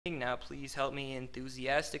Now, please help me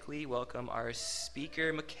enthusiastically welcome our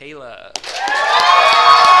speaker, Mikayla.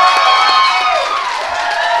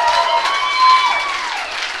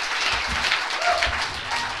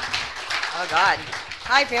 Oh, God.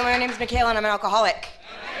 Hi, family. My name is Mikayla, and I'm an alcoholic.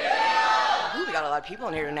 Ooh, we got a lot of people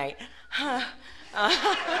in here tonight.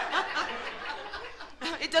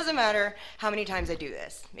 It doesn't matter how many times I do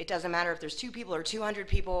this. It doesn't matter if there's 2 people or 200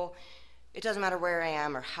 people. It doesn't matter where I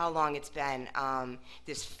am or how long it's been,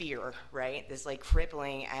 this fear, right? This like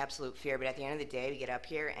crippling absolute fear. But at the end of the day, we get up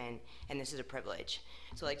here and this is a privilege.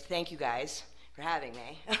 So like, thank you guys for having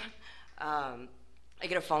me. I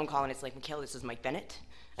get a phone call and it's like, Mikayla, this is Mike Bennett.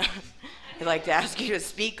 I'd like to ask you to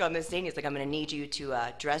speak on this thing. He's like, I'm gonna need you to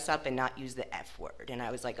dress up and not use the F word. And I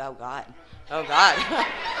was like, oh God, oh God.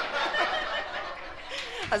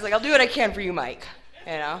 I was like, I'll do what I can for you, Mike,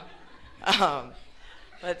 you know?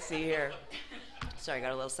 Let's see here. Sorry, I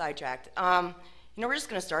got a little sidetracked. We're just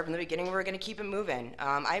going to start from the beginning. We're going to keep it moving.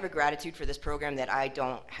 I have a gratitude for this program that I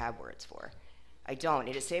don't have words for. I don't.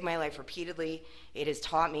 It has saved my life repeatedly. It has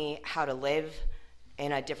taught me how to live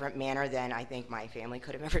in a different manner than I think my family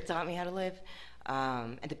could have ever taught me how to live.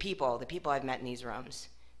 And the people I've met in these rooms,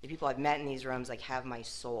 like have my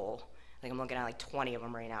soul. Like I'm looking at like 20 of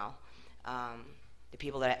them right now. The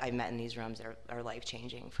people that I've met in these rooms are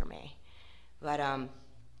life-changing for me. But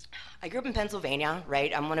I grew up in Pennsylvania,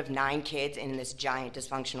 right? I'm one of 9 kids in this giant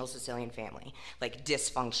dysfunctional Sicilian family, like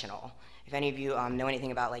dysfunctional. If any of you know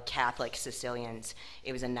anything about like Catholic Sicilians,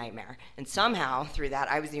 it was a nightmare. And somehow through that,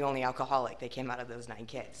 I was the only alcoholic that came out of those 9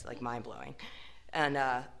 kids, like mind-blowing. And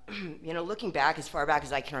looking back, as far back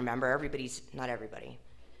as I can remember, not everybody.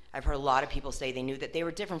 I've heard a lot of people say they knew that they were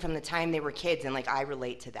different from the time they were kids, and like I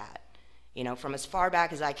relate to that. From as far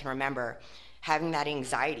back as I can remember, having that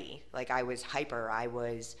anxiety, like I was hyper, I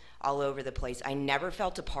was all over the place. I never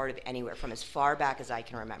felt a part of anywhere from as far back as I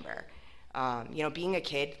can remember. Being a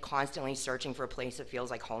kid, constantly searching for a place that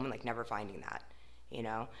feels like home and like never finding that,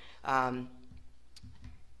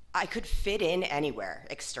 I could fit in anywhere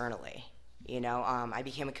externally, I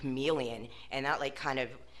became a chameleon, and that like kind of,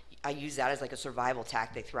 I use that as like a survival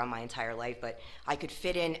tactic throughout my entire life, but I could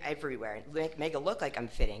fit in everywhere, make it look like I'm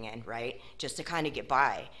fitting in, right? Just to kind of get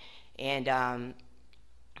by. And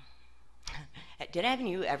did any of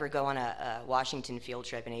you ever go on a Washington field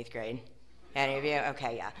trip in 8th grade? Any of you?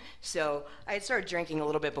 Okay, yeah. So I had started drinking a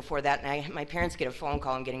little bit before that, and my parents get a phone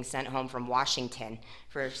call. I'm getting sent home from Washington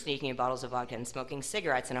for sneaking in bottles of vodka and smoking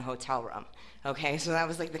cigarettes in a hotel room. Okay, so that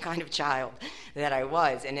was like the kind of child that I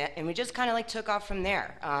was, and we just kind of like took off from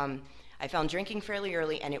there. I found drinking fairly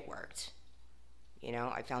early, and it worked.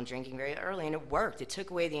 I found drinking very early, and it worked. It took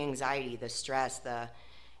away the anxiety, the stress,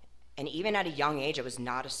 and even at a young age, I was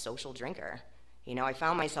not a social drinker. I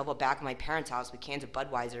found myself back at my parents' house with cans of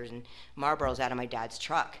Budweisers and Marlboros out of my dad's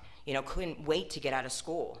truck. Couldn't wait to get out of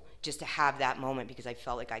school just to have that moment because I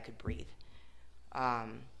felt like I could breathe. So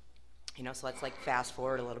let's like fast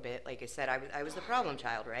forward a little bit. Like I said, I was the problem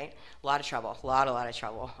child, right? A lot of trouble, a lot of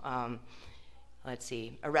trouble. Let's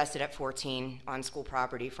see, arrested at 14 on school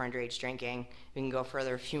property for underage drinking. We can go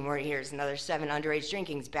further a few more years, another 7 underage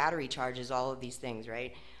drinkings, battery charges, all of these things,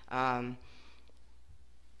 right?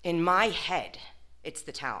 In my head, it's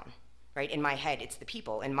the town, right? In my head, it's the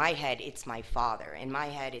people. In my head, it's my father. In my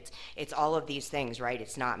head, it's all of these things, right?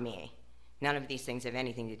 It's not me. None of these things have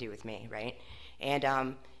anything to do with me, right? And,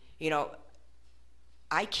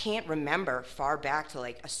 I can't remember far back to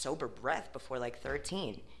like a sober breath before like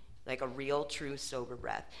 13. Like a real, true, sober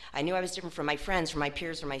breath. I knew I was different from my friends, from my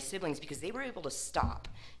peers, from my siblings, because they were able to stop.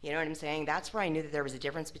 You know what I'm saying? That's where I knew that there was a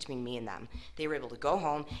difference between me and them. They were able to go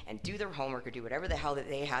home and do their homework or do whatever the hell that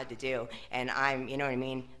they had to do. And I'm, you know what I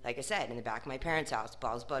mean? Like I said, in the back of my parents' house,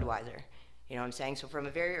 bottles of Budweiser. You know what I'm saying? So from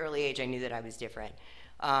a very early age, I knew that I was different.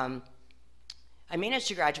 I managed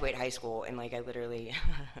to graduate high school, and like I literally,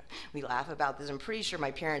 we laugh about this. I'm pretty sure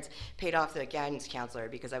my parents paid off the guidance counselor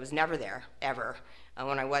because I was never there, ever.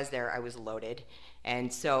 When I was there, I was loaded.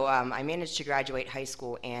 And so I managed to graduate high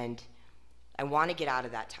school, and I want to get out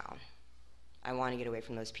of that town. I want to get away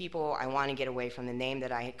from those people. I want to get away from the name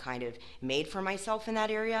that I had kind of made for myself in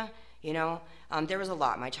that area. There was a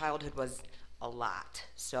lot. My childhood was a lot.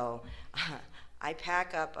 So I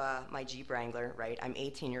pack up my Jeep Wrangler, right? I'm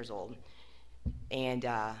 18 years old. And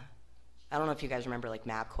I don't know if you guys remember like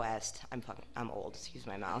MapQuest. I'm old, excuse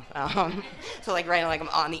my mouth. So like right now, like I'm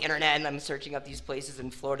on the internet and I'm searching up these places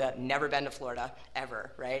in Florida. Never been to Florida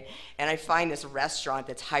ever, right? And I find this restaurant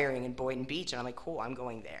that's hiring in Boynton Beach, and I'm like, cool, I'm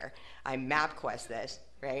going there. I MapQuest this,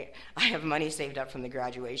 right? I have money saved up from the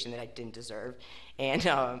graduation that I didn't deserve, and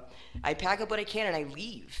I pack up what I can and I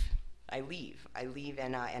leave. I leave.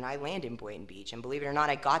 And I land in Boynton Beach. And believe it or not,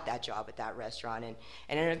 I got that job at that restaurant and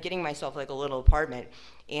ended up getting myself like a little apartment.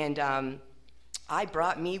 And I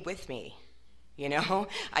brought me with me. You know,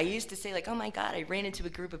 I used to say like, oh my God, I ran into a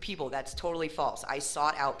group of people. That's totally false. I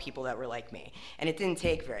sought out people that were like me. And it didn't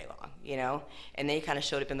take very long, you know? And they kind of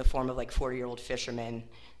showed up in the form of like 40-year-old fishermen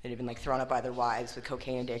that had been like thrown up by their wives with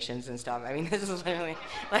cocaine addictions and stuff. I mean, this is literally,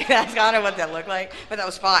 like that's kind of what that looked like. But that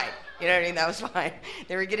was fine. You know what I mean? That was fine.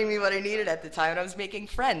 They were getting me what I needed at the time. And I was making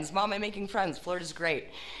friends. Mom, I'm making friends. Florida's great.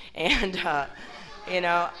 And, you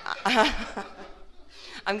know,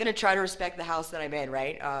 I'm going to try to respect the house that I'm in,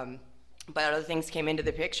 right? But other things came into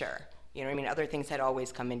the picture. You know what I mean? Other things had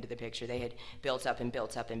always come into the picture. They had built up and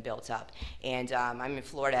built up and built up. And I'm in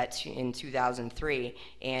Florida in 2003,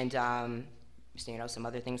 and so, you know, some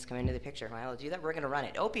other things come into the picture. Well, I'll do that. We're going to run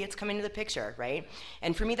it. Opiates come into the picture, right?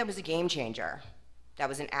 And for me, that was a game changer. That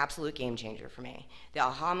was an absolute game changer for me. The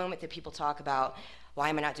aha moment that people talk about, why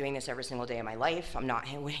am I not doing this every single day of my life? I'm not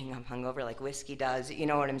waking up hungover like whiskey does. You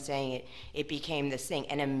know what I'm saying? It became this thing.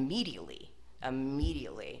 And immediately,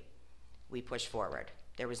 we pushed forward.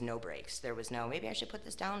 There was no breaks. There was no, maybe I should put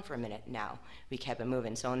this down for a minute. No, we kept it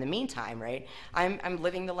moving. So in the meantime, right, I'm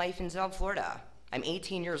living the life in South Florida. I'm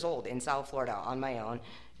 18 years old in South Florida on my own,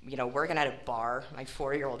 you know, working at a bar, my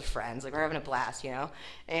 4-year-old friends, like we're having a blast, you know?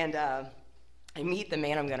 And I meet the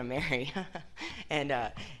man I'm gonna marry. And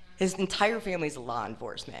his entire family's law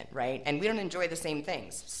enforcement, right? And we don't enjoy the same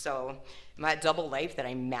things. So my double life that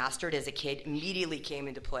I mastered as a kid immediately came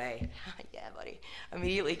into play. Yeah, buddy.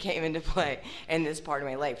 Immediately came into play in this part of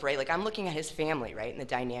my life, right? Like I'm looking at his family, right, and the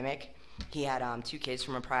dynamic. He had 2 kids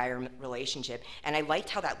from a prior relationship, and I liked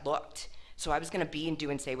how that looked. So I was gonna be and do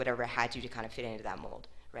and say whatever I had to kind of fit into that mold,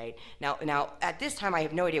 right? Now at this time, I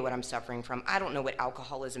have no idea what I'm suffering from. I don't know what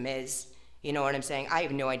alcoholism is. You know what I'm saying? I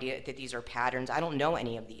have no idea that these are patterns. I don't know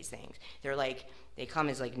any of these things. They're like, they come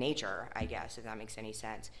as like nature, I guess, if that makes any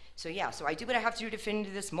sense. So yeah, so I do what I have to do to fit into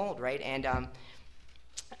this mold, right? And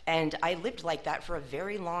I lived like that for a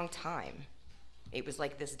very long time. It was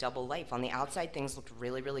like this double life. On the outside, things looked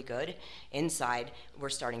really, really good. Inside, we're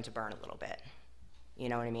starting to burn a little bit. You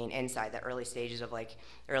know what I mean? Inside, the early stages of like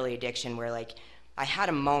early addiction where like I had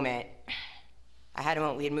a moment,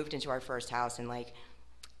 we had moved into our first house and like,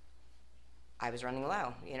 I was running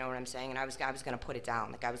low, you know what I'm saying? And I was gonna put it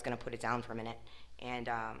down. Like I was gonna put it down for a minute. And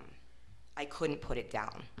I couldn't put it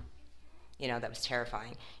down. You know, that was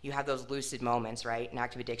terrifying. You have those lucid moments, right? In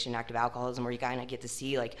active addiction, active alcoholism, where you kind of get to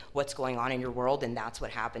see like what's going on in your world, and that's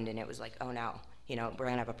what happened. And it was like, oh no, you know, we're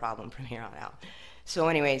gonna have a problem from here on out. So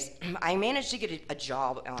anyways, I managed to get a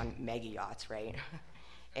job on mega yachts, right?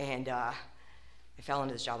 And I fell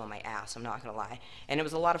into this job on my ass, I'm not gonna lie. And it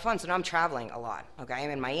was a lot of fun, so now I'm traveling a lot, okay?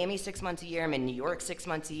 I'm in Miami 6 months a year, I'm in New York 6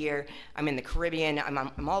 months a year, I'm in the Caribbean,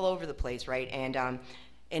 I'm all over the place, right? And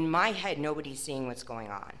in my head, nobody's seeing what's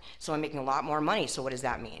going on. So I'm making a lot more money, so what does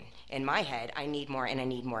that mean? In my head, I need more, and I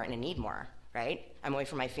need more, and I need more, right? I'm away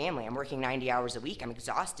from my family, I'm working 90 hours a week, I'm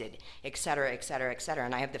exhausted, et cetera, et cetera, et cetera.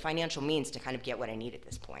 And I have the financial means to kind of get what I need at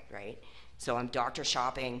this point, right? So I'm doctor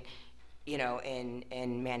shopping, you know,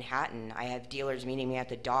 in Manhattan. I have dealers meeting me at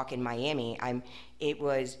the dock in Miami. It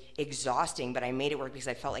was exhausting, but I made it work because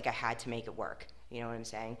I felt like I had to make it work. You know what I'm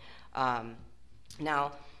saying?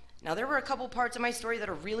 Now there were a couple parts of my story that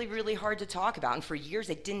are really, really hard to talk about, and for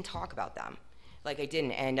years I didn't talk about them. Like I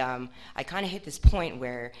didn't, and I kind of hit this point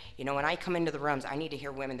where, you know, when I come into the rooms, I need to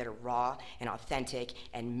hear women that are raw and authentic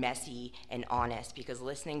and messy and honest, because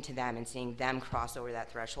listening to them and seeing them cross over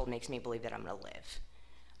that threshold makes me believe that I'm gonna live.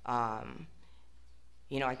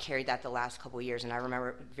 You know, I carried that the last couple of years, and I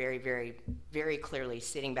remember very, very, very clearly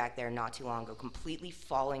sitting back there not too long ago, completely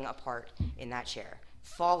falling apart in that chair,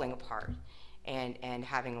 falling apart, and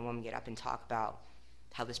having a woman get up and talk about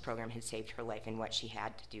how this program had saved her life and what she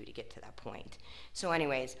had to do to get to that point. So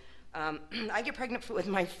anyways, I get pregnant with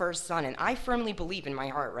my first son, and I firmly believe in my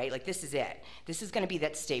heart, right? Like, this is it. This is gonna be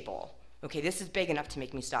that staple. Okay, this is big enough to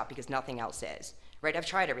make me stop because nothing else is. Right, I've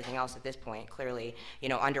tried everything else at this point, clearly. You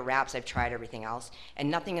know, under wraps, I've tried everything else,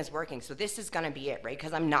 and nothing is working. So this is gonna be it, right?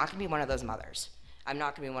 Because I'm not gonna be one of those mothers. I'm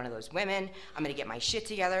not gonna be one of those women. I'm gonna get my shit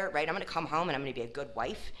together, right? I'm gonna come home and I'm gonna be a good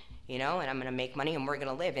wife, you know, and I'm gonna make money and we're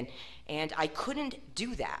gonna live. And I couldn't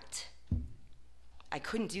do that. I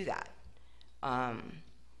couldn't do that.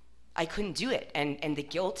 I couldn't do it. And the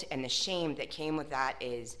guilt and the shame that came with that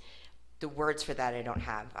is, the words for that I don't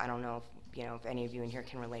have. I don't know if, you know, if any of you in here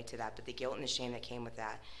can relate to that, but the guilt and the shame that came with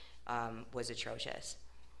that was atrocious.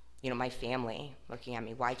 You know, my family looking at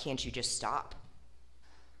me, why can't you just stop?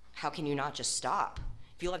 How can you not just stop?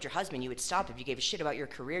 If you loved your husband, you would stop. If you gave a shit about your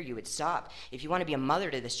career, you would stop. If you want to be a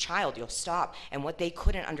mother to this child, you'll stop. And what they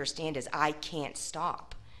couldn't understand is I can't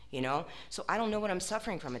stop, you know? So I don't know what I'm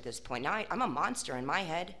suffering from at this point. Now I'm a monster in my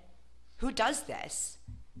head. Who does this?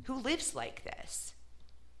 Who lives like this?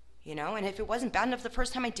 You know, and if it wasn't bad enough the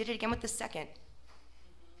first time, I did it again with the second.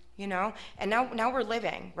 You know, and now we're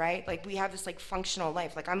living, right? Like we have this like functional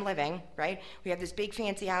life. Like I'm living, right? We have this big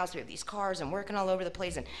fancy house. We have these cars. I'm working all over the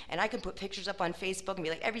place, and I can put pictures up on Facebook and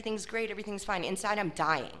be like, everything's great, everything's fine. Inside, I'm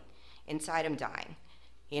dying. Inside, I'm dying.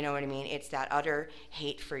 You know what I mean? It's that utter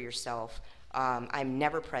hate for yourself. I'm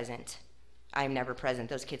never present. I'm never present.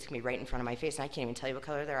 Those kids can be right in front of my face, and I can't even tell you what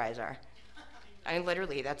color their eyes are. I mean,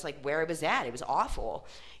 literally, that's like where I was at. It was awful,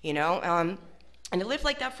 you know? And it lived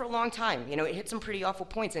like that for a long time. You know, it hit some pretty awful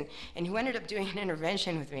points. And who ended up doing an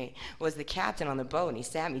intervention with me was the captain on the boat. And he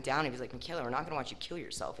sat me down. And he was like, Mikayla, we're not going to watch you kill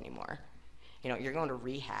yourself anymore. You know, you're going to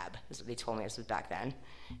rehab. That's what they told me. This was back then.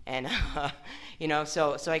 And, you know,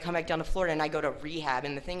 so I come back down to Florida and I go to rehab.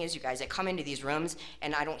 And the thing is, you guys, I come into these rooms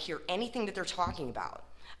and I don't hear anything that they're talking about.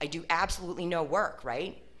 I do absolutely no work,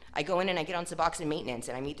 right? I go in and I get on Suboxone maintenance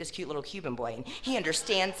and I meet this cute little Cuban boy and he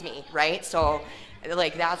understands me, right? So,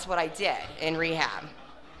 like, that's what I did in rehab.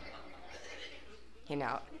 You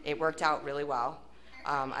know, it worked out really well.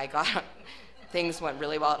 Things went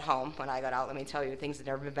really well at home when I got out. Let me tell you, things have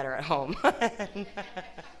never been better at home.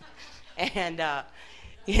 And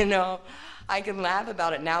you know, I can laugh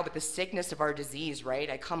about it now, but the sickness of our disease, right?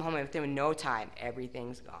 I come home and within no time,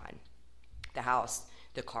 everything's gone. The house,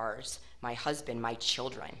 the cars, my husband, my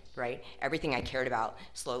children, right? Everything I cared about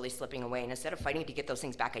slowly slipping away. And instead of fighting to get those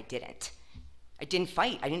things back, I didn't. I didn't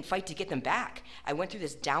fight. I didn't fight to get them back. I went through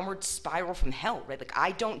this downward spiral from hell, right? Like,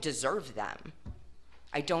 I don't deserve them.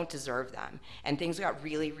 I don't deserve them. And things got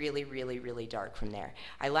really, really, really, really dark from there.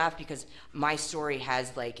 I laugh because my story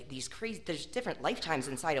has like these crazy, there's different lifetimes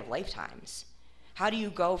inside of lifetimes. How do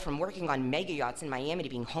you go from working on mega yachts in Miami to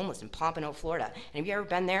being homeless in Pompano, Florida? And have you ever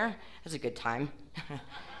been there? It was a good time.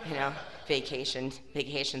 You know, vacation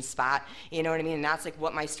spot. You know what I mean? And that's like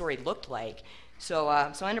what my story looked like. So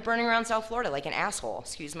I ended up running around South Florida like an asshole,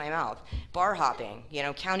 excuse my mouth, bar hopping, you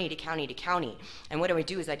know, county to county to county. And what I would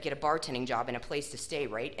do is I'd get a bartending job and a place to stay,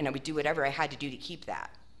 right? And I would do whatever I had to do to keep that.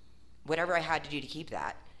 Whatever I had to do to keep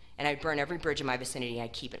that. And I'd burn every bridge in my vicinity and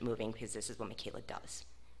I'd keep it moving because this is what Mikayla does.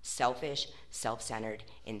 Selfish, self-centered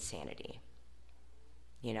insanity.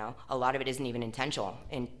 You know, a lot of it isn't even intentional,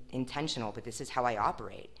 but this is how I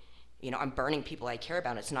operate. You know, I'm burning people I care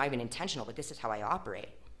about. It's not even intentional, but this is how I operate.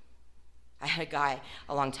 I had a guy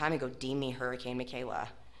a long time ago deem me Hurricane Mikayla,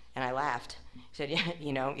 and I laughed. He said, yeah,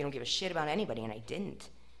 you know, you don't give a shit about anybody, and I didn't.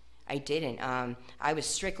 I was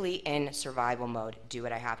strictly in survival mode. Do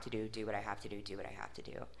what I have to do, do what I have to do, do what I have to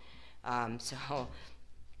do. So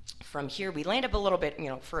from here, we land up a little bit, you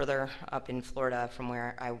know, further up in Florida from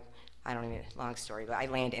where I don't even, long story, but I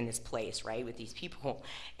land in this place, right, with these people.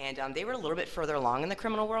 And they were a little bit further along in the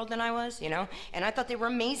criminal world than I was, you know, and I thought they were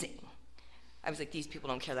amazing. I was like, these people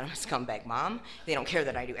don't care that I'm a scumbag mom. They don't care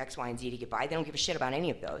that I do X, Y, and Z to get by. They don't give a shit about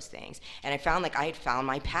any of those things. And I found like I had found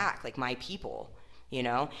my pack, like my people, you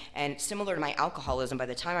know? And similar to my alcoholism, by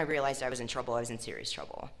the time I realized I was in trouble, I was in serious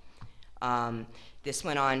trouble. This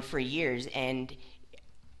went on for years, and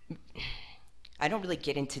I don't really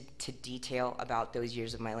get into detail about those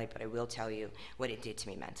years of my life, but I will tell you what it did to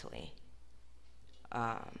me mentally.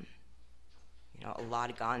 You know, a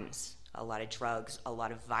lot of guns, a lot of drugs, a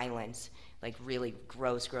lot of violence, like really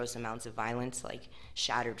gross amounts of violence, like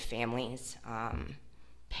shattered families,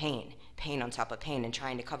 pain on top of pain, and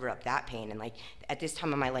trying to cover up that pain. And like at this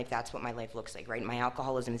time of my life, that's what my life looks like, right? My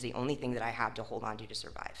alcoholism is the only thing that I have to hold on to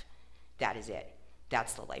survive. That is it.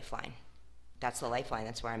 That's the lifeline. That's the lifeline.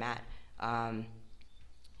 That's where I'm at.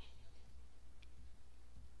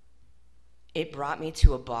 It brought me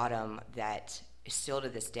to a bottom that still to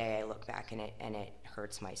this day I look back and it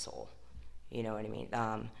hurts my soul. You know what I mean?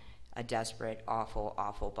 A desperate,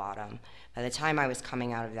 awful bottom. By the time I was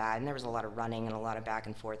coming out of that, and there was a lot of running and a lot of back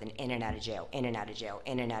and forth and in and out of jail, in and out of jail,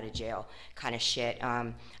 in and out of jail kind of shit,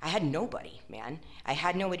 I had nobody, man. I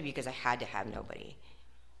had nobody because I had to have nobody.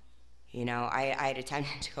 You know, I had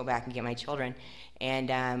attempted to go back and get my children,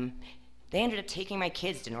 and they ended up taking my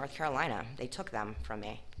kids to North Carolina. They took them from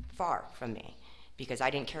me, far from me, because I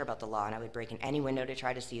didn't care about the law, and I would break in any window to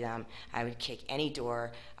try to see them. I would kick any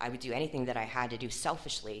door. I would do anything that I had to do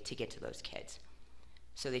selfishly to get to those kids.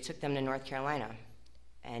 So they took them to North Carolina,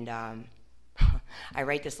 and I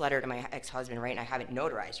write this letter to my ex-husband, right, and I have it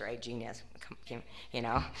notarized, right, genius, you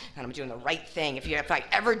know, and I'm doing the right thing. If I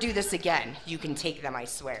ever do this again, you can take them, I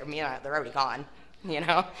swear. I mean, they're already gone. You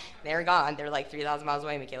know, they're gone. They're like 3,000 miles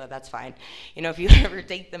away, Mikayla. That's fine. You know, if you ever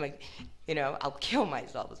take them, you know, I'll kill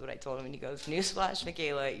myself is what I told him. And he goes, newsflash,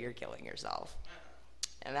 Mikayla, you're killing yourself.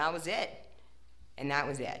 And that was it. And that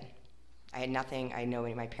was it. I had nothing. I know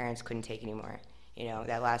my parents couldn't take anymore. You know,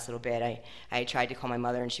 that last little bit, I tried to call my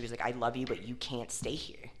mother, and she was like, I love you, but you can't stay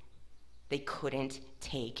here. They couldn't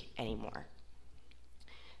take anymore.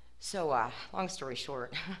 So, long story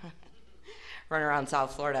short, run around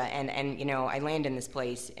South Florida, and you know, I land in this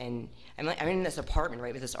place, and I'm in this apartment,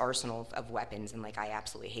 right, with this arsenal of weapons, and like, I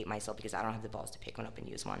absolutely hate myself because I don't have the balls to pick one up and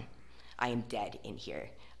use one. I am dead in here.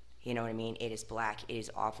 You know what I mean? It is black, it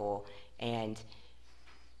is awful, and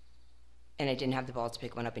I didn't have the balls to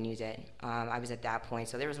pick one up and use it. I was at that point.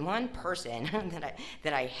 So there was one person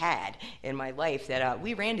that I had in my life that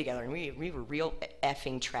we ran together, and we were real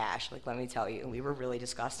effing trash. Like, let me tell you, we were really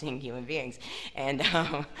disgusting human beings. And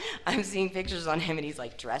I'm seeing pictures on him, and he's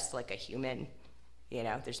like dressed like a human. You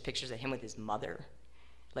know, there's pictures of him with his mother.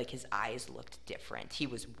 Like, his eyes looked different. He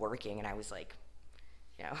was working, and I was like,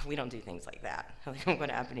 you know, we don't do things like that. Like, what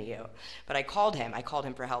happened to you? But I called him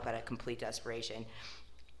for help out of complete desperation.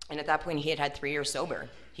 And at that point, he had 3 years sober.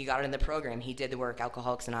 He got in the program. He did the work.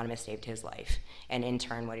 Alcoholics Anonymous saved his life. And in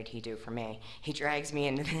turn, what did he do for me? He drags me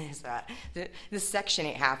into this Section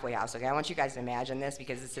 8 halfway house. Okay, I want you guys to imagine this,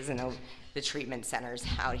 because this isn't the treatment centers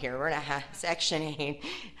out here. We're in a Section 8,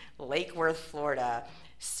 Lake Worth, Florida,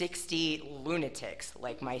 60 lunatics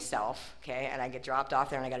like myself, okay? And I get dropped off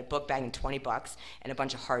there, and I got a book bag and $20 and a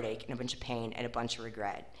bunch of heartache and a bunch of pain and a bunch of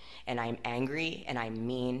regret. And I'm angry, and I'm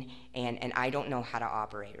mean, and I don't know how to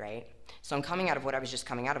operate, right? So I'm coming out of what I was just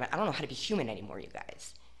coming out of. I don't know how to be human anymore, you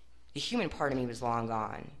guys. The human part of me was long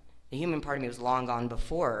gone. The human part of me was long gone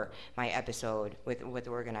before my episode with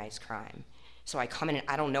organized crime. So I come in, and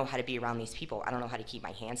I don't know how to be around these people. I don't know how to keep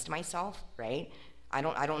my hands to myself, right? I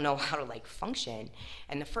don't know how to, like, function.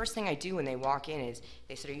 And the first thing I do when they walk in is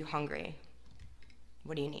they said, are you hungry?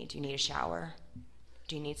 What do you need? Do you need a shower?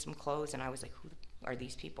 Do you need some clothes? And I was like, who are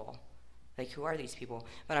these people? Like, who are these people?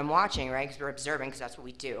 But I'm watching, right, because we're observing, because that's what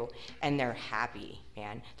we do. And they're happy,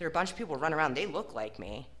 man. There are a bunch of people running around. They look like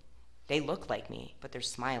me. They look like me, but they're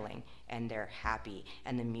smiling, and they're happy,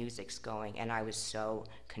 and the music's going, and I was so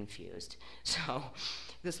confused. So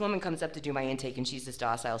this woman comes up to do my intake, and she's this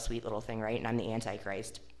docile, sweet little thing, right? And I'm the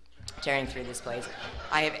Antichrist, tearing through this place.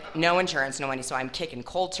 I have no insurance, no money, so I'm kicking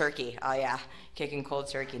cold turkey. Oh, yeah, kicking cold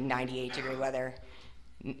turkey in 98-degree weather.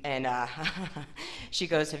 And she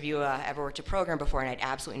goes, have you ever worked a program before? And I had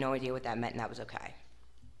absolutely no idea what that meant, and that was okay.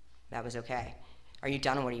 That was okay. Are you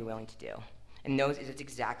done, and what are you willing to do? And that's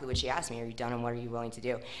exactly what she asked me. Are you done, and what are you willing to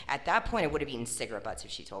do? At that point, I would have eaten cigarette butts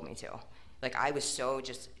if she told me to. Like, I was so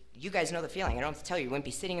just, you guys know the feeling. I don't have to tell you. You wouldn't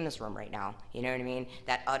be sitting in this room right now. You know what I mean?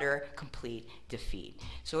 That utter, complete defeat.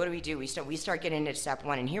 So what do? We start getting into step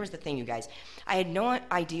 1. And here's the thing, you guys. I had no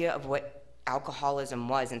idea of what alcoholism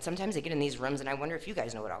was. And sometimes I get in these rooms, and I wonder if you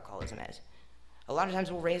guys know what alcoholism is. A lot of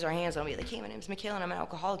times we'll raise our hands, and I'll be like, hey, my name's Mikayla, and I'm an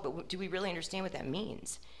alcoholic. But do we really understand what that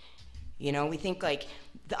means? You know, we think like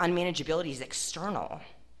the unmanageability is external.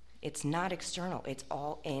 It's not external. It's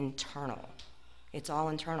all internal. It's all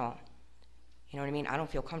internal. You know what I mean? I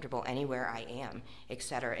don't feel comfortable anywhere I am, et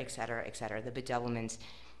cetera, et cetera, et cetera. The bedevilments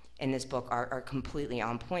in this book are completely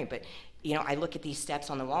on point. But, you know, I look at these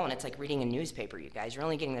steps on the wall, and it's like reading a newspaper, you guys. You're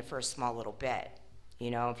only getting the first small little bit.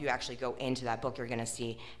 You know, if you actually go into that book, you're going to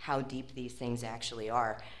see how deep these things actually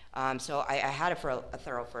are. So I had a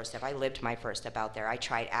thorough first step. I lived my first step out there. I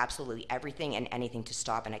tried absolutely everything and anything to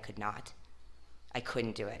stop, and I could not. I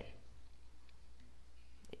couldn't do it.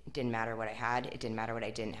 It didn't matter what I had. It didn't matter what I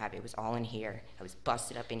didn't have. It was all in here. I was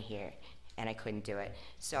busted up in here, and I couldn't do it.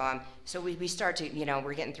 So we start to, you know,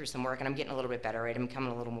 we're getting through some work, and I'm getting a little bit better, right? I'm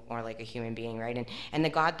becoming a little more like a human being, right? And the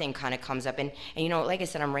God thing kind of comes up, and you know, like I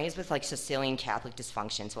said, I'm raised with like Sicilian Catholic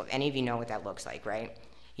dysfunction. So if any of you know what that looks like, right?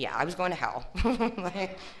 Yeah, I was going to hell.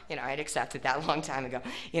 Like, you know, I'd accepted that a long time ago.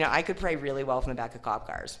 You know, I could pray really well from the back of cop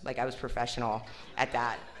cars. Like, I was professional at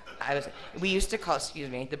that. We used to call,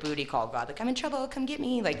 the booty call God. Like, I'm in trouble, come get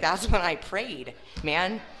me. Like, that's when I prayed,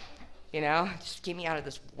 man. You know, just get me out of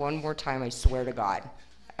this one more time, I swear to God.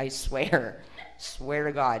 I swear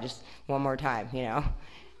to God, just one more time, you know.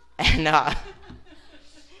 And I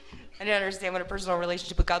didn't understand what a personal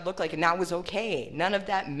relationship with God looked like, and that was okay. None of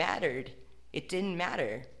that mattered. It didn't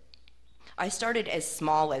matter. I started as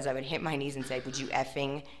small as I would hit my knees and say, would you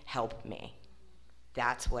effing help me?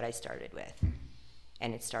 That's what I started with.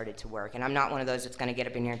 And it started to work. And I'm not one of those that's going to get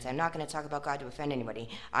up in here and say, I'm not going to talk about God to offend anybody.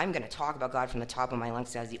 I'm going to talk about God from the top of my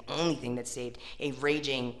lungs. That's the only thing that saved a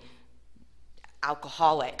raging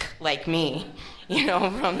alcoholic like me, you know,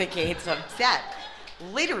 from the gates of death.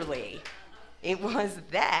 Literally. It was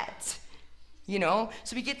that. You know?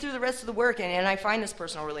 So we get through the rest of the work, and I find this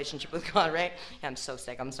personal relationship with God, right? I'm so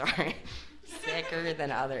sick, I'm sorry. Sicker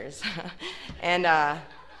than others. And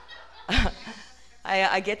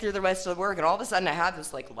I get through the rest of the work, and all of a sudden I have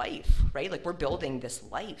this like life, right? Like we're building this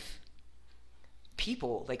life.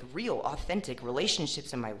 People, like real, authentic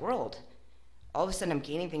relationships in my world. All of a sudden I'm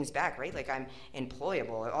gaining things back, right? Like I'm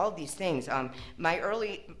employable, all of these things. My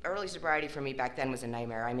early sobriety for me back then was a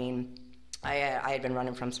nightmare. I mean, I had been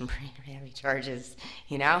running from some pretty heavy charges,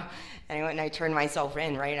 you know? And I went and I turned myself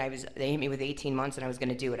in, right? They hit me with 18 months and I was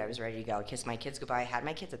gonna do it. I was ready to go. I kissed my kids goodbye. I had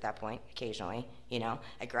my kids at that point, occasionally, you know?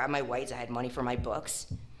 I grabbed my whites, I had money for my books.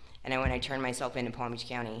 And I went and I turned myself in Palm Beach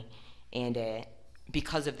County. And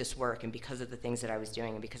because of this work and because of the things that I was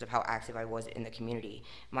doing and because of how active I was in the community,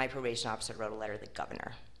 my probation officer wrote a letter to the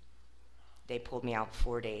governor. They pulled me out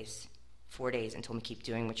 4 days and told me keep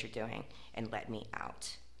doing what you're doing and let me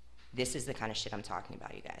out. This is the kind of shit I'm talking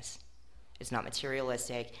about, you guys. It's not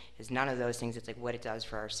materialistic. It's none of those things. It's like what it does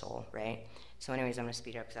for our soul, right? So anyways, I'm going to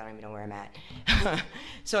speed up because I don't even know where I'm at.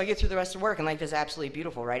 So I get through the rest of work, and life is absolutely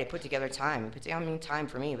beautiful, right? I put together time. Time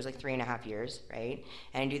for me, it was like 3.5 years, right?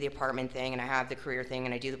 And I do the apartment thing, and I have the career thing,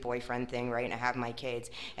 and I do the boyfriend thing, right? And I have my kids.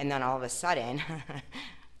 And then all of a sudden,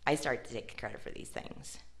 I start to take credit for these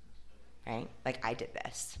things, right? Like, I did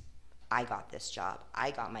this. I got this job.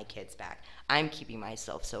 I got my kids back. I'm keeping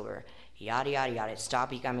myself sober. Yada, yada, yada. Stop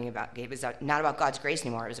becoming about, it was not about God's grace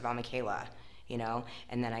anymore. It was about Mikayla, you know?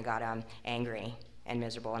 And then I got angry and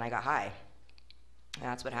miserable, and I got high. And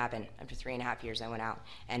that's what happened. After 3.5 years, I went out,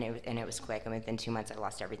 and it was quick. And within 2 months, I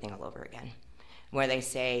lost everything all over again. Where they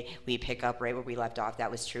say we pick up right where we left off,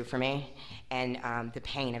 that was true for me. And the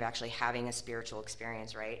pain of actually having a spiritual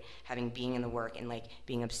experience, right? Being in the work and like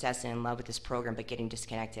being obsessed and in love with this program, but getting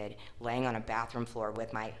disconnected, laying on a bathroom floor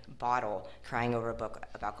with my bottle, crying over a book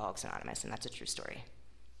of Alcoholics Anonymous, and that's a true story.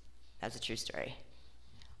 That's a true story.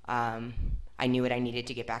 I knew what I needed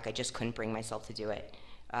to get back. I just couldn't bring myself to do it.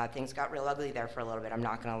 Things got real ugly there for a little bit. I'm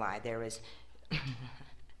not gonna lie. There was.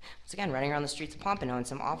 Once again, running around the streets of Pompano, and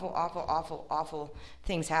some awful, awful, awful, awful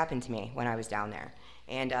things happened to me when I was down there.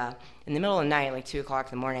 And in the middle of the night, like 2 o'clock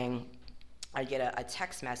in the morning, I get a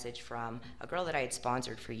text message from a girl that I had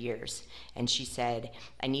sponsored for years, and she said,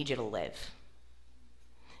 "I need you to live."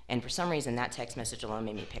 And for some reason, that text message alone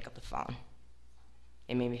made me pick up the phone.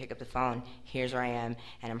 It made me pick up the phone. Here's where I am,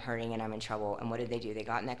 and I'm hurting, and I'm in trouble. And what did they do? They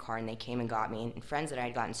got in that car, and they came and got me. And friends that I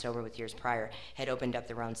had gotten sober with years prior had opened up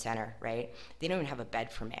their own center, right? They don't even have a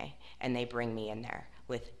bed for me, and they bring me in there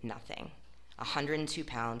with nothing. 102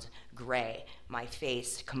 pounds, gray, my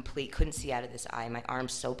face complete, couldn't see out of this eye, my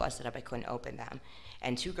arms so busted up I couldn't open them.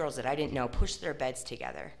 And 2 girls that I didn't know pushed their beds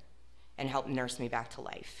together and helped nurse me back to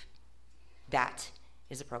life. That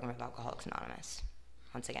is the program of Alcoholics Anonymous.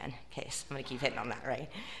 Once again, okay, so I'm gonna keep hitting on that, right?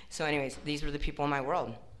 So anyways, these were the people in my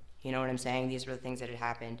world. You know what I'm saying? These were the things that had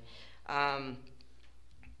happened.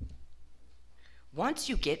 Once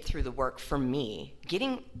you get through the work, for me,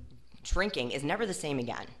 drinking is never the same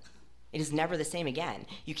again. It is never the same again.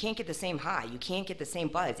 You can't get the same high. You can't get the same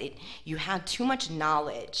buzz. You have too much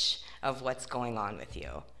knowledge of what's going on with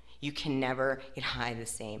you. You can never get high the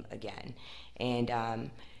same again.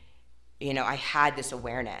 And, you know, I had this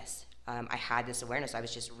awareness. I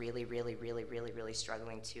was just really, really, really, really, really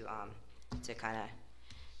struggling to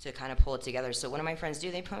kind of pull it together. So what do my friends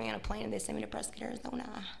do? They put me on a plane and they send me to Prescott,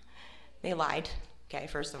 Arizona. They lied. Okay,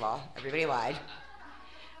 first of all, everybody lied.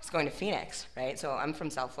 I was going to Phoenix, right? So I'm from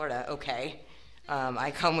South Florida. Okay,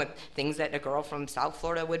 I come with things that a girl from South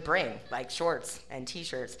Florida would bring, like shorts and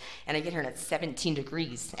T-shirts. And I get here and it's 17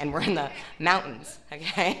 degrees, and we're in the mountains.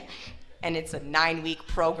 Okay, and it's a 9-week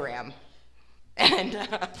program. And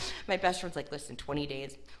my best friend's like, listen, 20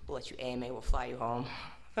 days, we'll let you AMA, we'll fly you home.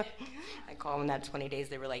 I call them that 20 days,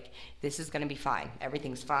 they were like, this is gonna be fine,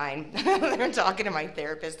 everything's fine. They're talking to my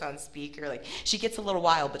therapist on speaker, like, she gets a little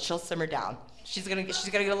wild, but she'll simmer down. She's gonna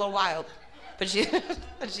get a little wild, but she's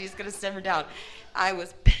gonna simmer down. I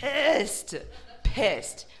was pissed. I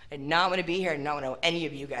did not wanna be here, I did not wanna know any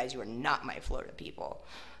of you guys, you are not my Florida people.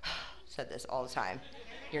 Said this all the time.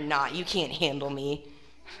 You're not, you can't handle me.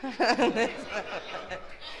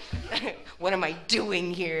 What am I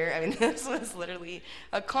doing here? I mean, this was literally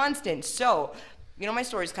a constant. So, you know, my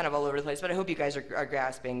story's kind of all over the place, but I hope you guys are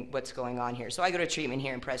grasping what's going on here. So I go to treatment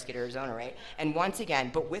here in Prescott, Arizona, right? And once again,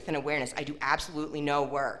 but with an awareness, I do absolutely no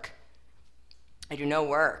work. I do no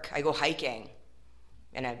work. I go hiking,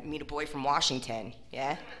 and I meet a boy from Washington.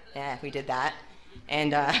 Yeah, we did that.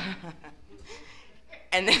 And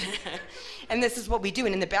and then, and this is what we do.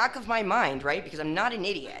 And in the back of my mind, right, because I'm not an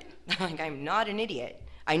idiot. Like, I'm not an idiot.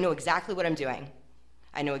 I know exactly what I'm doing.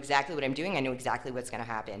 I know exactly what I'm doing. I know exactly what's going to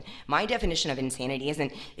happen. My definition of insanity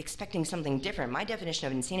isn't expecting something different. My definition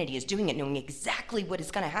of insanity is doing it knowing exactly what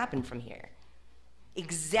is going to happen from here.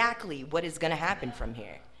 Exactly what is going to happen from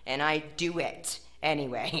here. And I do it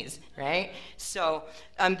anyways, right? So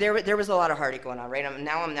there was a lot of heartache going on, right?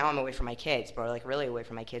 Now I'm away from my kids, bro, like really away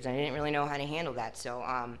from my kids. I didn't really know how to handle that. So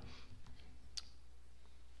I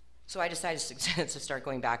decided to start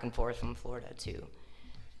going back and forth from Florida to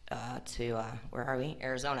where are we?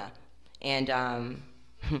 Arizona. And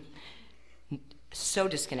so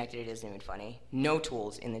disconnected it isn't even funny. No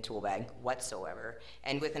tools in the tool bag whatsoever.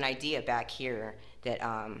 And with an idea back here that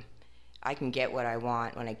I can get what I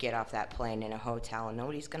want when I get off that plane in a hotel and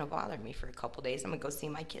nobody's gonna bother me for a couple days. I'm gonna go see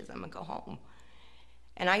my kids, I'm gonna go home.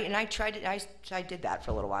 And I tried it, I did that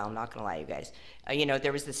for a little while, I'm not gonna lie to you guys.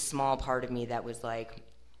 There was this small part of me that was like,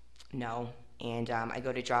 no. And I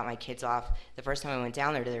go to drop my kids off. The first time I went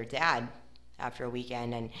down there to their dad after a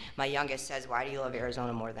weekend, and my youngest says, "Why do you love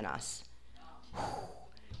Arizona more than us?"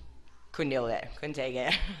 Couldn't deal with it. Couldn't take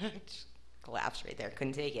it. Just collapsed right there.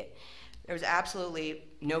 Couldn't take it. There was absolutely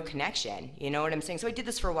no connection. You know what I'm saying? So I did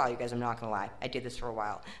this for a while, you guys. I'm not going to lie. I did this for a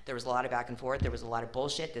while. There was a lot of back and forth. There was a lot of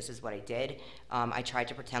bullshit. This is what I did. I tried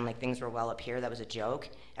to pretend like things were well up here. That was a joke.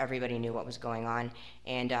 Everybody knew what was going on.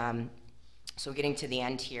 And so getting to the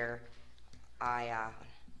end here, I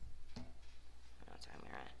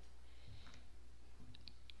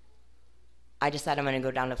decided I'm going to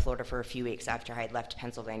go down to Florida for a few weeks after I had left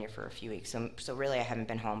Pennsylvania for a few weeks. So really, I haven't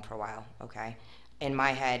been home for a while, okay? In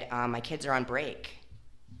my head, my kids are on break.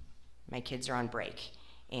 My kids are on break.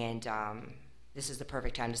 And this is the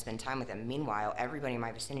perfect time to spend time with them. Meanwhile, everybody in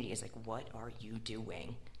my vicinity is like, what are you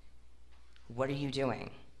doing? What are you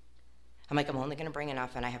doing? I'm like, I'm only going to bring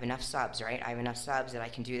enough, and I have enough subs, right? I have enough subs that I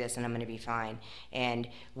can do this, and I'm going to be fine. And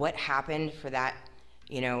what happened for that,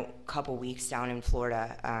 couple weeks down in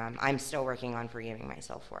Florida, I'm still working on forgiving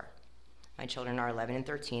myself for. My children are 11 and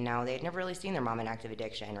 13 now. They had never really seen their mom in active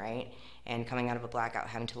addiction, right? And coming out of a blackout,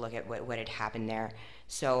 having to look at what had happened there.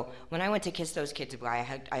 So when I went to kiss those kids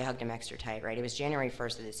goodbye, I hugged them extra tight, right? It was January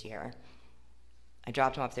 1st of this year. I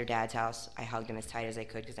dropped them off at their dad's house. I hugged them as tight as I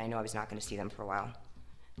could because I knew I was not going to see them for a while.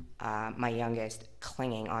 My youngest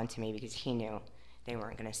clinging onto me because he knew they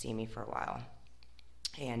weren't going to see me for a while.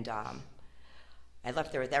 And I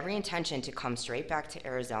left there with every intention to come straight back to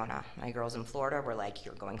Arizona. My girls in Florida were like,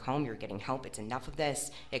 you're going home, you're getting help, it's enough of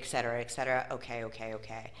this, et cetera, et cetera.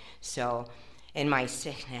 Okay. So in my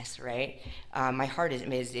sickness, right, my heart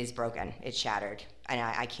is broken. It's shattered. And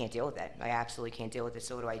I can't deal with it. I absolutely can't deal with it.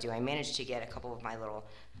 So what do? I managed to get a couple of my little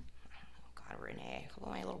Renee, a couple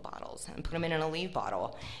of my little bottles and put them in an Aleve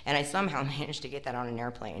bottle. And I somehow managed to get that on an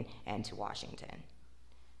airplane and to Washington.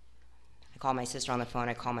 I call my sister on the phone,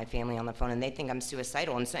 I call my family on the phone, and they think I'm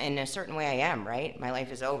suicidal. And so in a certain way I am, right? My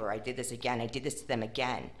life is over. I did this again. I did this to them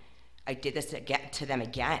again. I did this to them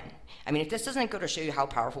again. I mean, if this doesn't go to show you how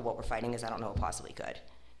powerful what we're fighting is, I don't know what possibly could.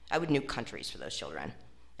 I would nuke countries for those children,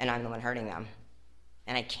 and I'm the one hurting them.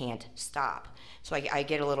 And I can't stop. So I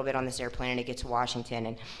get a little bit on this airplane and I get to Washington,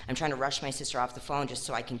 and I'm trying to rush my sister off the phone just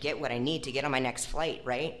so I can get what I need to get on my next flight,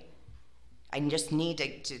 right? I just need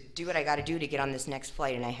to do what I got to do to get on this next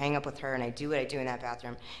flight, and I hang up with her and I do what I do in that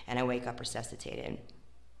bathroom, and I wake up resuscitated.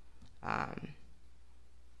 I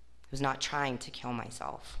was not trying to kill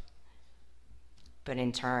myself. But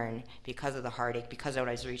in turn, because of the heartache, because of what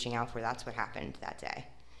I was reaching out for, that's what happened that day.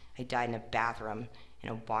 I died in a bathroom in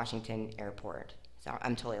a Washington airport. So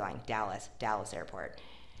I'm totally lying. Dallas airport.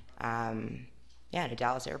 In a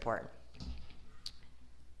Dallas airport.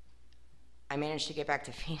 I managed to get back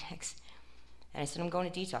to Phoenix, and I said, I'm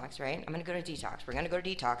going to detox, right? I'm going to go to detox. We're going to go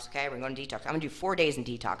to detox, okay? We're going to detox. I'm going to do 4 days in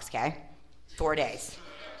detox, okay? 4 days.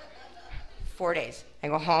 4 days. I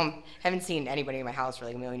go home. Haven't seen anybody in my house for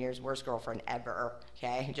like a million years. Worst girlfriend ever,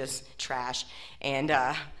 okay? Just trash. And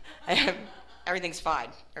everything's fine.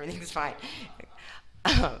 Everything's fine.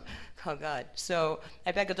 Oh God! So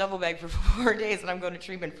I pack a duffel bag for 4 days, and I'm going to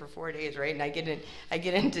treatment for 4 days, right? And I get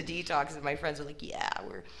into detox, and my friends are like, "Yeah,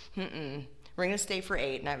 we're gonna stay for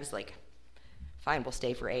 8," and I was like, "Fine, we'll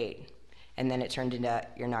stay for 8." And then it turned into,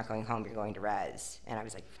 "You're not going home, you're going to res," and I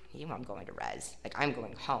was like, "I'm going to res. Like I'm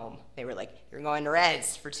going home." They were like, "You're going to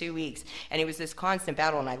res for 2 weeks," and it was this constant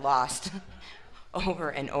battle, and I lost. Over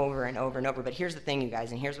and over and over and over. But here's the thing, you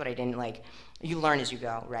guys, and here's what I didn't like. You learn as you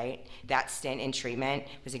go, right? That stint in treatment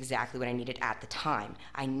was exactly what I needed at the time.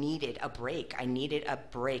 I needed a break. I needed a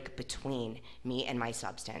break between me and my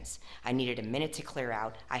substance. I needed a minute to clear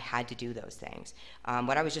out. I had to do those things.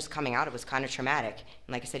 What I was just coming out of was kind of traumatic.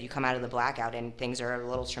 And like I said, you come out of the blackout and things are a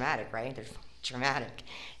little traumatic, right? They're traumatic.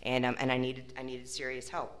 And I needed serious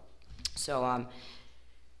help. So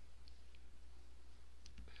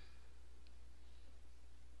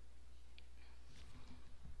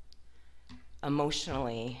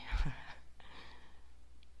emotionally,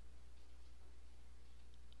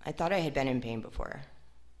 I thought I had been in pain before.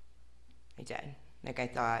 I did. Like, I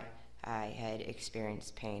thought I had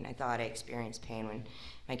experienced pain. I thought I experienced pain when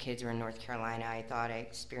my kids were in North Carolina. I thought I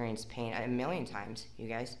experienced pain a million times, you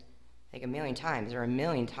guys. Like, a million times. There are a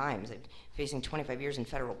million times. Like, facing 25 years in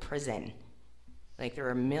federal prison. Like, there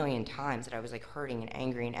were a million times that I was, like, hurting and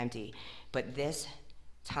angry and empty. But this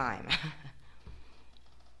time,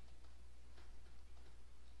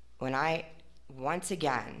 when I, once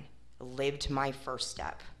again, lived my first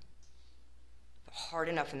step, hard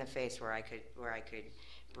enough in the face where I could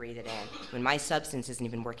breathe it in. When my substance isn't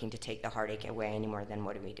even working to take the heartache away anymore, then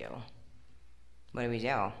what do we do? What do we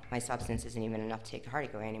do? My substance isn't even enough to take the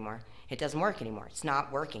heartache away anymore. It doesn't work anymore. It's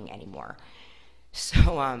not working anymore.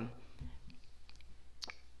 So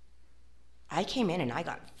I came in and I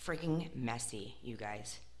got freaking messy, you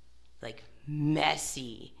guys. Like,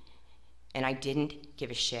 messy. And I didn't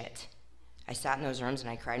give a shit. I sat in those rooms and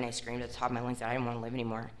I cried and I screamed at the top of my lungs that I didn't want to live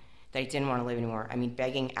anymore. That I didn't want to live anymore. I mean,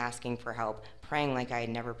 begging, asking for help, praying like I had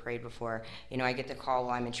never prayed before. You know, I get the call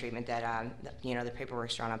while I'm in treatment that, you know, the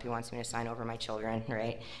paperwork's drawn up. He wants me to sign over my children,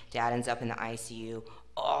 right? Dad ends up in the ICU.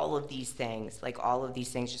 All of these things, like all of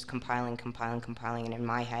these things just compiling. And in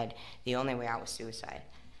my head, the only way out was suicide.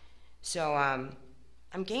 So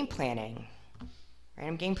I'm game planning. Right?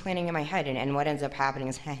 I'm game planning in my head, and what ends up happening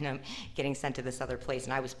is I end up getting sent to this other place,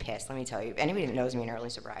 and I was pissed, let me tell you. If anybody that knows me in early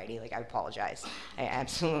sobriety, like, I apologize. I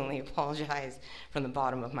absolutely apologize from the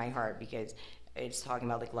bottom of my heart, because it's talking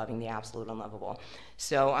about, like, loving the absolute unlovable.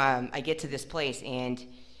 So I get to this place, and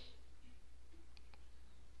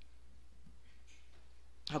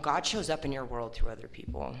how God shows up in your world through other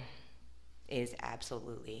people is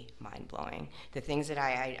absolutely mind-blowing. The things that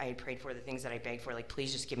I prayed for, the things that I begged for, like,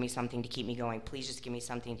 please just give me something to keep me going. Please just give me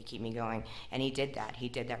something to keep me going. And he did that. He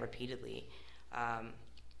did that repeatedly.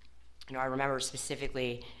 You know, I remember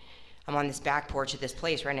specifically, I'm on this back porch at this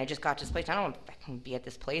place, right? And I just got to this place. I don't want to fucking be at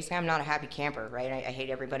this place. I'm not a happy camper, right? I hate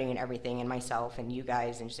everybody and everything and myself and you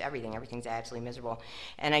guys and just everything. Everything's absolutely miserable.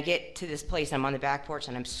 And I get to this place, and I'm on the back porch,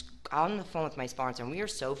 and I'm on the phone with my sponsor, and we are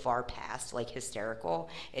so far past, like, hysterical,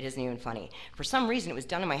 it isn't even funny. For some reason, it was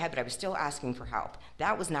done in my head, but I was still asking for help.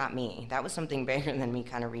 That was not me. That was something bigger than me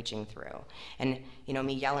kind of reaching through. And, you know,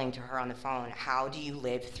 me yelling to her on the phone, how do you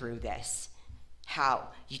live through this? How?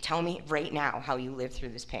 You tell me right now how you live through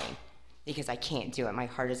this pain. Because I can't do it. My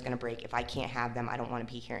heart is going to break. If I can't have them, I don't want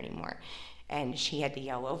to be here anymore. And she had to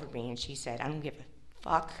yell over me, and she said, I don't give a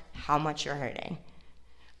fuck how much you're hurting.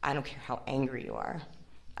 I don't care how angry you are.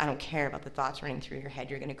 I don't care about the thoughts running through your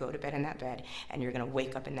head. You're going to go to bed in that bed, and you're going to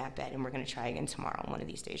wake up in that bed, and we're going to try again tomorrow. And one of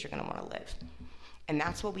these days, you're going to want to live. And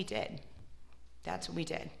that's what we did. That's what we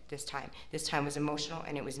did this time. This time was emotional,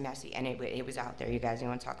 and it was messy, and it was out there. You guys, you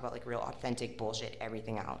want to talk about, like, real authentic bullshit,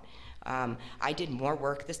 everything out. I did more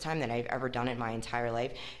work this time than I've ever done in my entire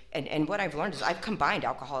life. And what I've learned is I've combined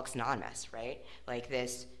Alcoholics Anonymous, right? Like,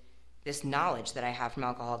 this knowledge that I have from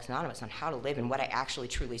Alcoholics Anonymous on how to live and what I actually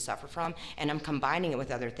truly suffer from, and I'm combining it with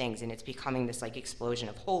other things, and it's becoming this, like, explosion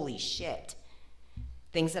of holy shit.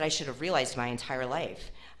 Things that I should have realized my entire life.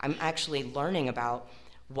 I'm actually learning about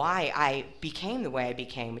why I became the way I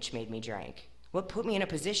became, which made me drink. What put me in a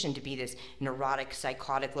position to be this neurotic,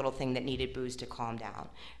 psychotic little thing that needed booze to calm down?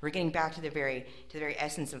 We're getting back to the very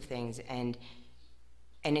essence of things, and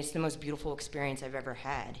it's the most beautiful experience I've ever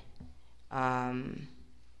had. I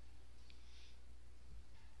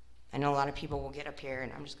know a lot of people will get up here,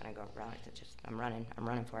 and I'm just gonna go around it. I'm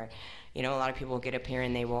running for it. You know, a lot of people will get up here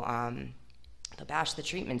and they will they'll bash the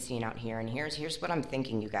treatment scene out here. And here's what I'm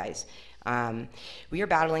thinking, you guys. We are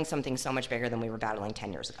battling something so much bigger than we were battling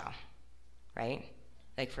 10 years ago. Right?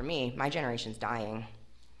 Like, for me, my generation's dying.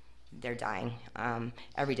 They're dying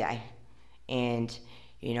every day. And,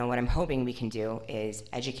 you know, what I'm hoping we can do is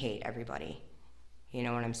educate everybody. You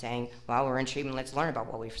know what I'm saying? While we're in treatment, let's learn about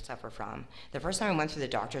what we suffer from. The first time I went through the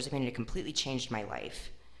doctor's opinion, it completely changed my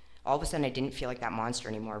life. All of a sudden, I didn't feel like that monster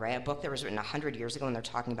anymore, right? A book that was written 100 years ago, and they're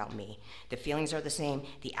talking about me. The feelings are the same.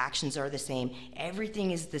 The actions are the same.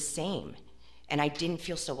 Everything is the same. And I didn't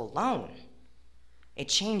feel so alone. It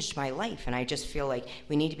changed my life, and I just feel like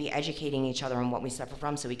we need to be educating each other on what we suffer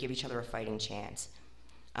from so we give each other a fighting chance.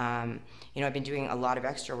 You know, I've been doing a lot of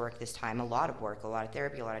extra work this time, a lot of work, a lot of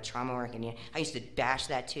therapy, a lot of trauma work, and I used to bash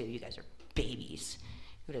that too. You guys are babies.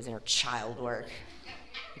 Who does inner child work?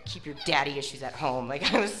 You keep your daddy issues at home.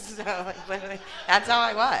 Like, I was so, like, literally, that's how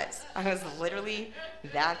I was. I was literally,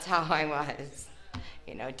 that's how I was.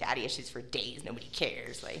 You know, daddy issues for days, nobody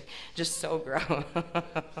cares. Like, just so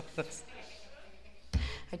gross.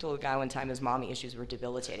 I told a guy one time his mommy issues were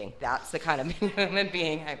debilitating. That's the kind of human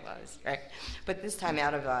being I was, right? But this time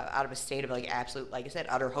out of a state of like absolute, like I said,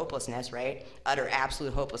 utter hopelessness, right? Utter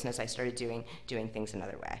absolute hopelessness, I started doing things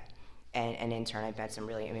another way. And in turn, I've met some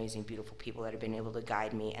really amazing, beautiful people that have been able to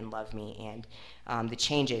guide me and love me. And the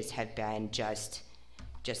changes have been just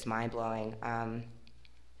mind-blowing.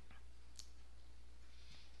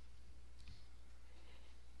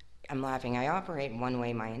 I'm laughing. I operate one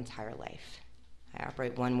way my entire life.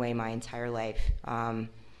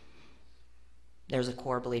 There's a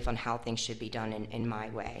core belief on how things should be done in my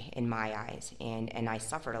way, in my eyes. And I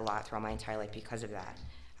suffered a lot throughout my entire life because of that.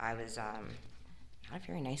 I was not a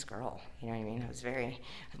very nice girl, you know what I mean? I was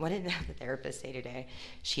what did the therapist say today?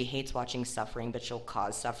 She hates watching suffering, but she'll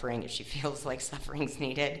cause suffering if she feels like suffering's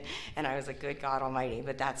needed. And I was like, good God almighty,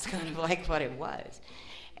 but that's kind of like what it was.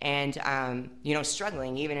 And,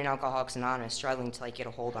 struggling, even in Alcoholics Anonymous, struggling to like get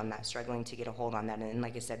a hold on that. And then,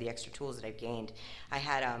 like I said, the extra tools that I've gained. I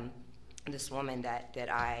had this woman that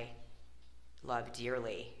I love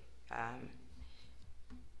dearly,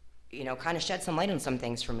 kind of shed some light on some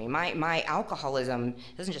things for me. My alcoholism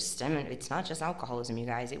doesn't just stem, it's not just alcoholism, you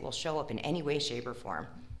guys. It will show up in any way, shape, or form.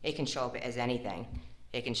 It can show up as anything.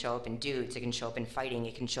 It can show up in dudes, it can show up in fighting,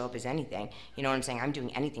 it can show up as anything. You know what I'm saying? I'm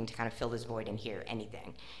doing anything to kind of fill this void in here,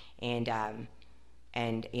 anything. And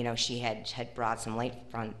she had brought some light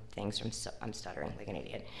from things from, I'm stuttering like an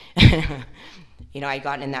idiot. I'd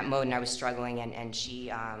gotten in that mode and I was struggling and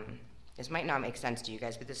she, this might not make sense to you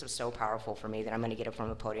guys, but this was so powerful for me that I'm gonna get up from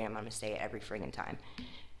the podium, I'm gonna say it every friggin' time.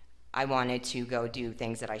 I wanted to go do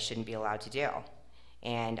things that I shouldn't be allowed to do.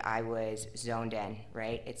 And I was zoned in,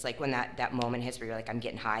 right? It's like when that moment hits where you're like, I'm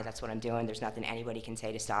getting high, that's what I'm doing, there's nothing anybody can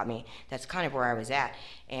say to stop me. That's kind of where I was at.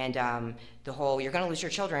 And the whole, you're gonna lose your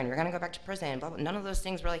children, you're gonna go back to prison, blah, blah, none of those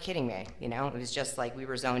things were like hitting me, It was just like we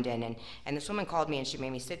were zoned in. And this woman called me and she made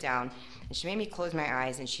me sit down, and she made me close my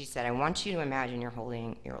eyes, and she said, I want you to imagine you're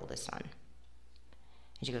holding your oldest son.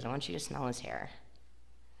 And she goes, I want you to smell his hair.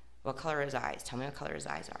 What color are his eyes? Tell me what color his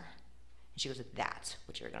eyes are. And she goes, that's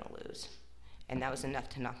what you're gonna lose. And that was enough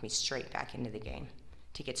to knock me straight back into the game,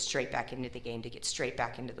 to get straight back into the game, to get straight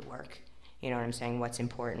back into the work. You know what I'm saying? What's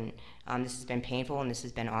important. This has been painful and this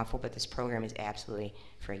has been awful, but this program is absolutely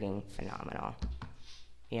frigging phenomenal.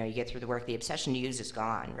 You get through the work, the obsession to use is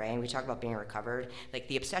gone, right? And we talk about being recovered. Like,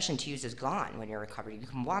 the obsession to use is gone when you're recovered. You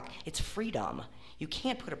can walk, it's freedom. You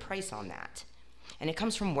can't put a price on that. And it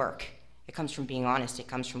comes from work. It comes from being honest. It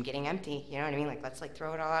comes from getting empty. You know what I mean? Like, let's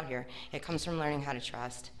throw it all out here. It comes from learning how to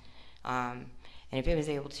trust. And if it was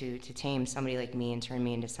able to tame somebody like me and turn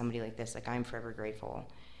me into somebody like this, like, I'm forever grateful.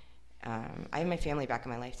 I have my family back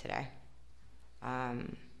in my life today.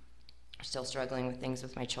 Still struggling with things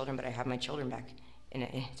with my children, but I have my children back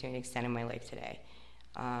to an extent in my life today.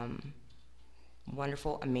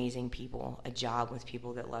 Wonderful, amazing people, a job with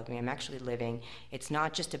people that love me. I'm actually living. It's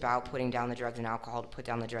not just about putting down the drugs and alcohol to put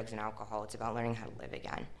down the drugs and alcohol. It's about learning how to live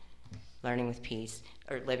again. Learning with peace,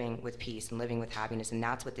 or living with peace and living with happiness, and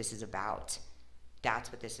that's what this is about.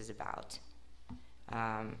 That's what this is about.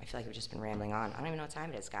 I feel like we've just been rambling on. I don't even know what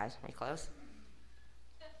time it is, guys. Are we close?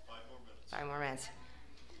 5 more minutes.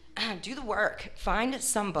 Do the work. Find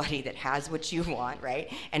somebody that has what you want,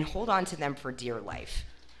 right? And hold on to them for dear life.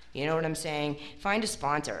 You know what I'm saying? Find a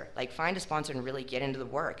sponsor. Find a sponsor and really get into the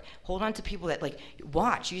work. Hold on to people that,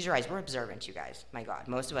 watch. Use your eyes. We're observant, you guys. My God.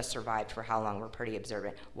 Most of us survived for how long? We're pretty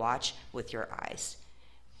observant. Watch with your eyes.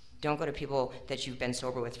 Don't go to people that you've been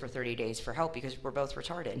sober with for 30 days for help, because we're both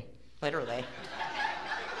retarded. Literally.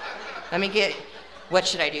 What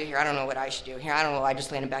should I do here? I don't know what I should do here. I don't know. I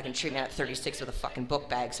just landed back in treatment at 36 with a fucking book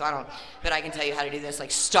bag, but I can tell you how to do this.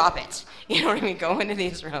 Stop it. You know what I mean? Go into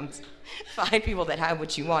these rooms. Find people that have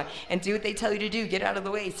what you want and do what they tell you to do. Get out of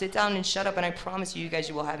the way. Sit down and shut up, and I promise you guys,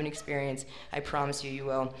 you will have an experience. I promise you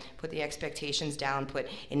will. Put the expectations down.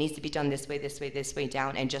 It needs to be done this way, this way, this way,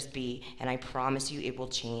 down, and just be. And I promise you it will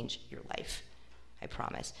change your life. I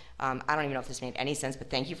promise. I don't even know if this made any sense, but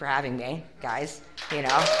thank you for having me, guys.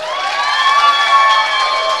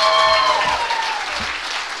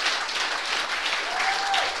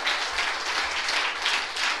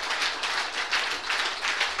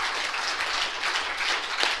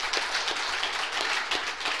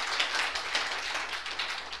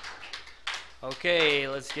 Okay,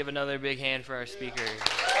 let's give another big hand for our speaker.